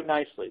cluster quite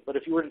nicely. But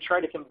if you were to try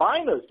to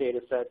combine those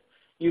data sets,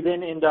 you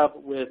then end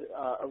up with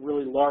a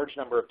really large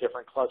number of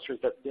different clusters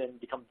that then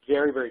become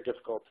very, very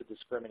difficult to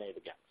discriminate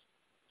against.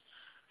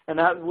 And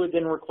that would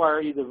then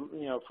require you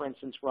to, for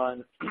instance,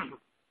 run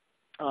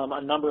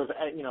a number of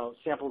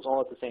samples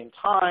all at the same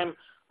time,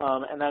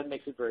 and that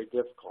makes it very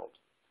difficult.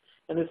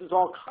 And this is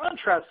all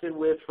contrasted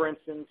with, for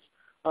instance,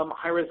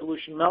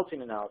 high-resolution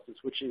melting analysis,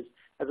 which is,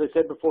 as I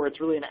said before,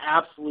 it's really an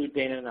absolute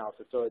data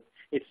analysis. So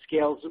it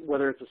scales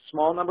whether it's a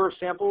small number of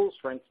samples,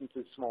 for instance,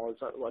 as small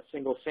as a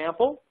single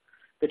sample,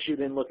 that you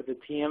then look at the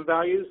TM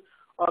values,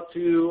 up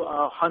to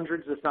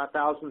hundreds, if not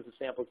thousands, of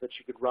samples that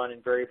you could run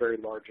in very, very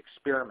large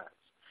experiments.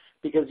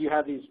 Because you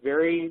have these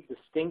very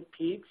distinct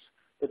peaks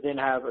that then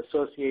have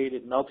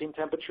associated melting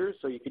temperatures,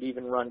 so you could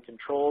even run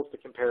controls to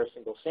compare a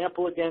single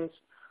sample against.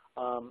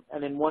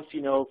 And then once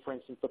you know, for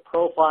instance, the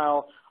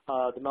profile,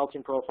 the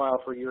melting profile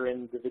for your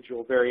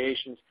individual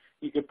variations,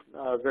 you could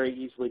very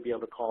easily be able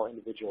to call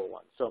individual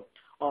ones. So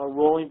on a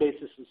rolling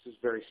basis, this is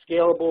very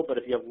scalable, but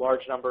if you have a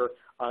large number,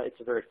 it's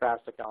a very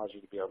fast technology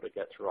to be able to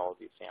get through all of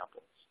these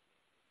samples.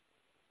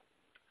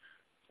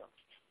 So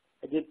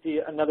I did see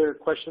another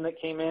question that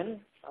came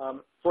in.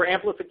 For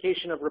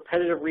amplification of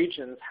repetitive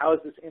regions, how is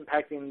this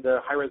impacting the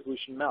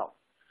high-resolution melt,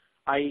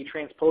 i.e.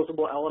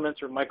 transposable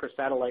elements or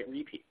microsatellite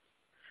repeats?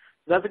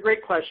 So that's a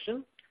great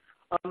question.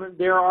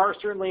 There are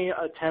certainly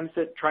attempts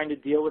at trying to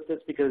deal with this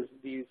because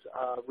these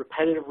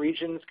repetitive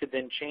regions could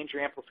then change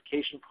your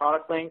amplification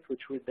product length,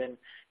 which would then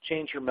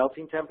change your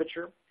melting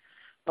temperature.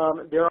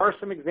 There are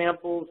some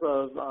examples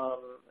of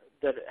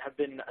that have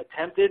been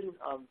attempted,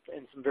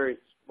 and some very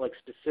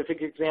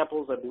specific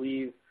examples. I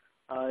believe,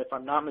 if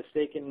I'm not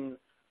mistaken,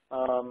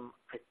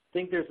 I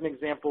think there's an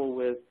example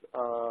with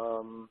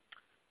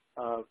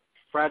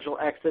Fragile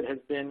X that has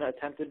been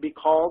attempted to be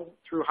called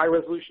through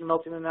high-resolution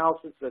melting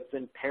analysis that's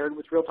been paired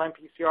with real-time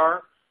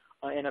PCR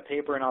in a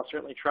paper, and I'll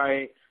certainly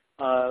try,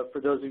 for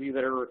those of you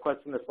that are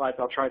requesting the slides,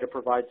 I'll try to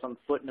provide some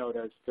footnote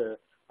as to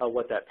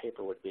what that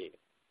paper would be.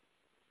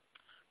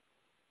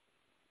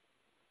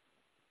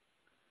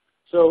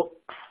 So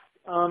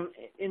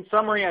in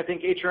summary, I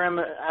think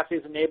HRM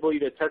assays enable you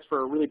to test for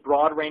a really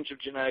broad range of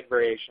genetic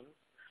variations.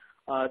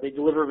 They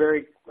deliver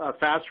very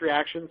fast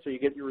reactions, so you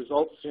get your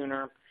results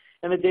sooner.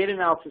 And the data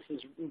analysis is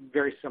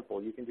very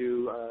simple. You can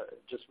do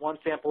just one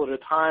sample at a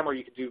time, or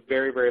you can do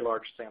very, very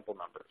large sample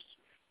numbers.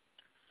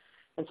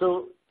 And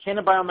so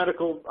Canon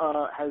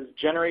BioMedical has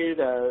generated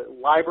a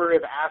library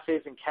of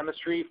assays in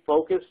chemistry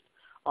focused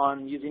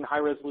on using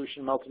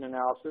high-resolution melting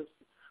analysis.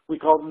 We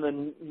call them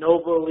the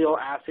novel allele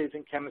assays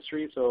in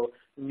chemistry, so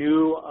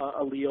new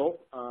allele.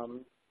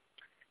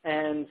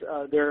 And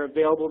they're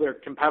available. They're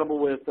compatible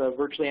with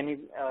virtually any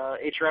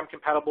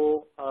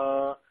HRM-compatible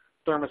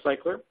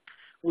thermocycler.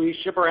 We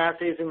ship our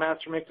assays in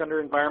master mix under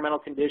environmental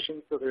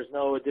conditions, so there's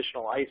no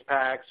additional ice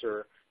packs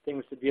or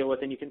things to deal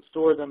with, and you can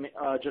store them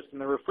just in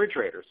the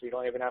refrigerator, so you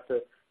don't even have to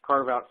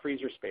carve out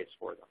freezer space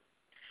for them.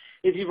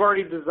 If you've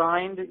already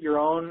designed your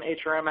own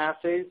HRM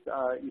assays,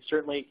 you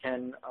certainly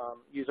can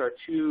use our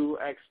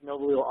 2x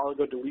novel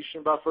oligo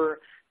deletion buffer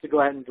to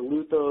go ahead and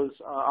dilute those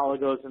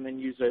oligos and then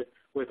use it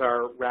with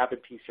our rapid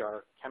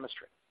PCR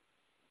chemistry.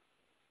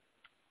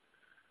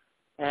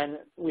 And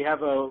we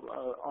have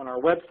on our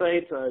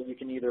website, you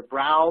can either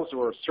browse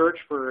or search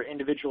for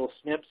individual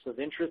SNPs of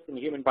interest in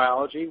human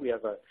biology. We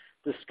have a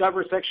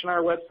Discover section on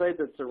our website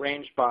that's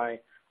arranged by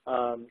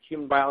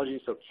human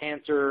biology, so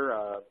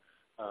cancer,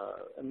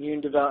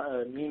 immune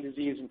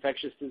disease,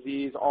 infectious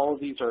disease. All of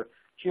these are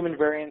human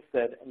variants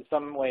that in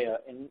some way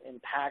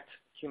impact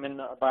human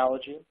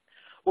biology.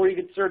 Or you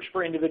could search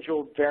for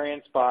individual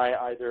variants by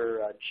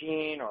either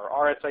gene or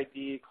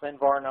RSID,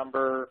 ClinVar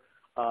number.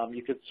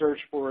 You could search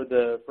for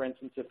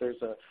instance, if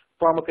there's a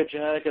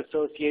pharmacogenetic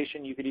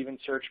association, you could even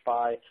search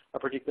by a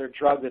particular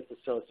drug that's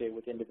associated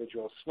with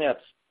individual SNPs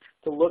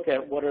to look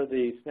at what are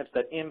the SNPs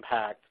that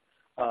impact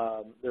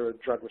their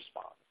drug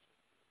response.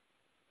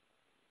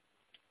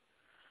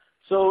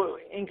 So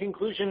in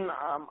conclusion,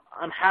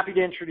 I'm happy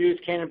to introduce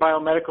Canon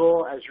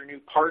BioMedical as your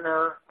new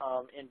partner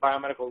in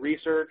biomedical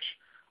research.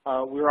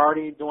 We're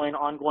already doing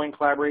ongoing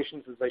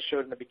collaborations, as I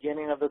showed in the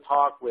beginning of the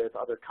talk, with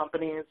other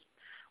companies.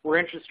 We're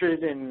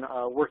interested in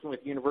working with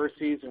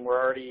universities, and we're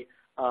already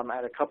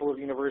at a couple of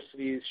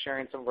universities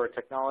sharing some of our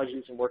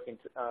technologies and working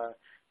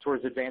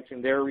towards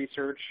advancing their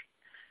research.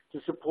 To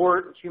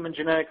support human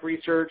genetic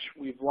research,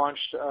 we've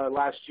launched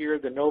last year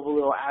the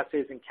Novolil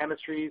assays in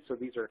chemistry. So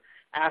these are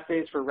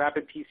assays for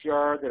rapid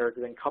PCR that are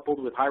then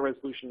coupled with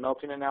high-resolution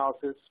melting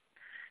analysis.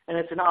 And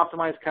it's an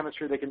optimized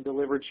chemistry that can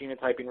deliver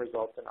genotyping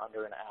results in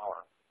under an hour.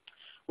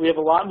 We have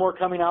a lot more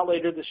coming out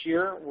later this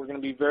year. We're going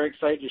to be very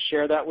excited to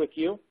share that with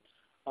you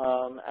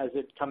as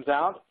it comes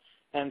out.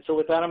 And so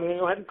with that, I'm going to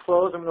go ahead and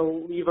close. I'm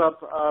going to leave up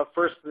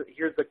first,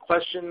 here's the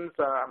questions.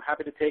 I'm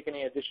happy to take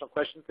any additional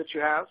questions that you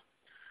have.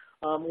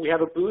 We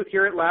have a booth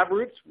here at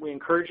LabRoots. We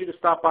encourage you to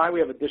stop by. We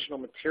have additional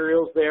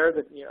materials there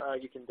that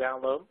you can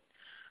download.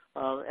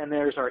 And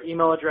there's our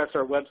email address,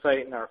 our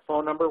website, and our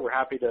phone number. We're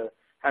happy to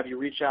have you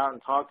reach out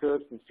and talk to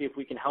us and see if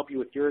we can help you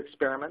with your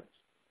experiments.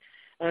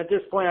 And at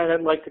this point,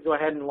 I'd like to go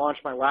ahead and launch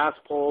my last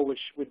poll, which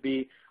would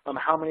be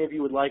how many of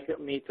you would like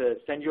me to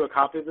send you a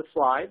copy of the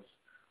slides.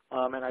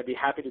 And I'd be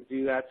happy to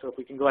do that. So if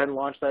we can go ahead and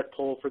launch that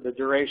poll for the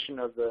duration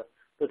of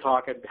the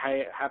talk, I'd be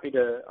happy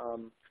to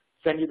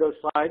send you those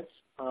slides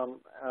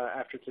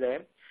after today.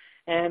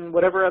 And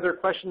whatever other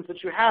questions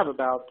that you have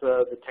about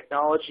the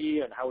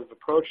technology and how we've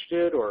approached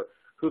it, or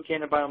who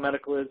Canon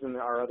BioMedical is and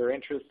our other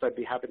interests, I'd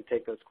be happy to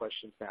take those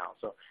questions now.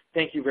 So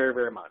thank you very,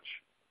 very much.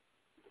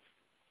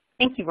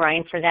 Thank you,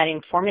 Brian, for that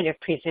informative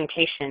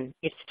presentation.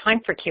 It's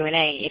time for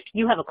Q&A. If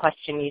you have a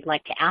question you'd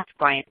like to ask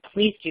Brian,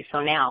 please do so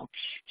now.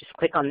 Just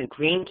click on the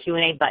green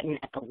Q&A button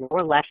at the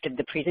lower left of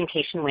the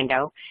presentation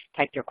window,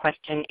 type your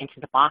question into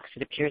the box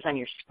that appears on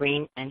your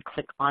screen, and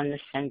click on the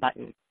send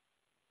button.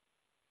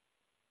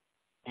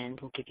 And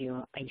we'll give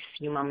you a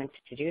few moments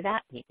to do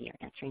that. Maybe you're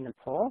answering the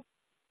poll.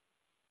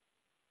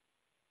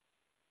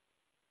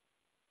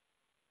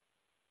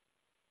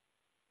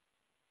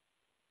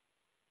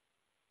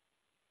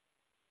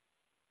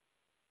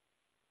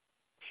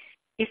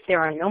 If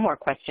there are no more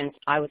questions,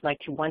 I would like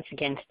to once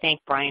again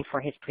thank Brian for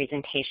his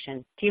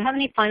presentation. Do you have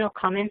any final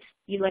comments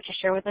you'd like to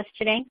share with us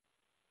today?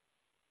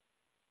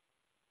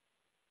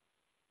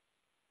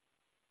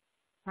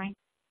 Brian?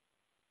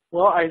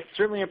 Well, I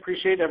certainly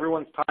appreciate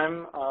everyone's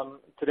time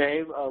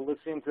today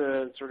listening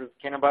to sort of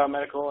Canon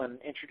BioMedical and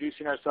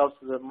introducing ourselves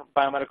to the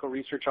biomedical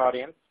research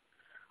audience.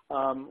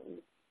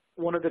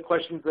 One of the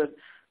questions that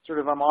sort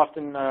of I'm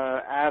often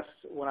asked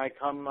when I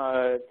come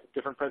to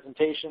different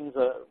presentations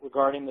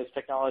regarding this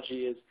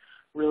technology is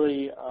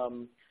really,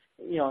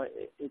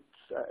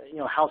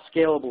 how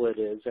scalable it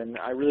is. And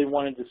I really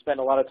wanted to spend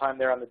a lot of time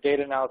there on the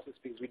data analysis,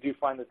 because we do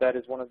find that that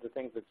is one of the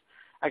things that's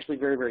actually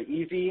very, very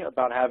easy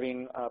about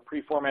having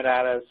pre-formatted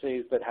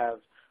assays that have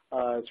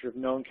sort of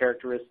known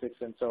characteristics.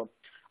 And so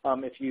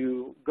if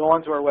you go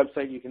onto our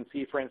website, you can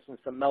see, for instance,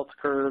 the melt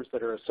curves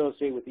that are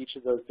associated with each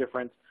of those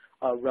different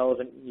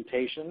relevant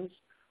mutations.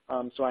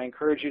 So I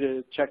encourage you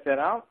to check that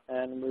out.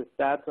 And with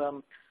that,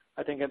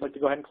 I think I'd like to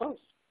go ahead and close.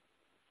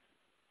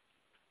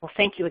 Well,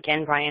 thank you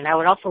again, Brian. I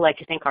would also like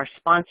to thank our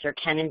sponsor,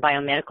 Canon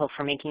BioMedical,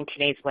 for making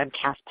today's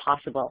webcast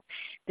possible.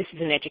 This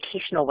is an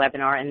educational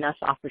webinar and thus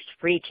offers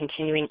free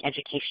continuing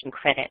education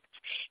credits.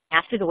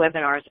 After the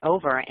webinar is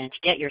over, and to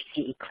get your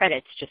CE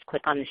credits, just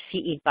click on the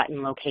CE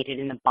button located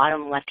in the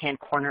bottom left-hand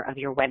corner of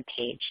your web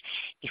page.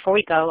 Before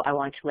we go, I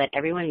want to let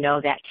everyone know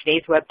that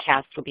today's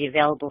webcast will be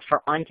available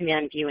for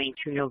on-demand viewing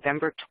through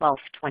November 12th,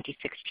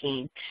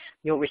 2016.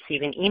 You'll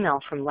receive an email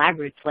from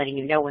LabRoots letting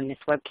you know when this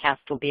webcast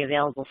will be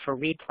available for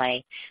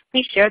replay.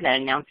 Please share that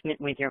announcement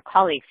with your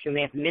colleagues who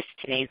may have missed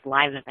today's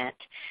live event.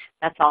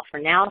 That's all for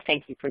now.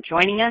 Thank you for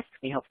joining us.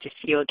 We hope to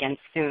see you again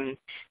soon.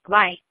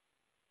 Goodbye.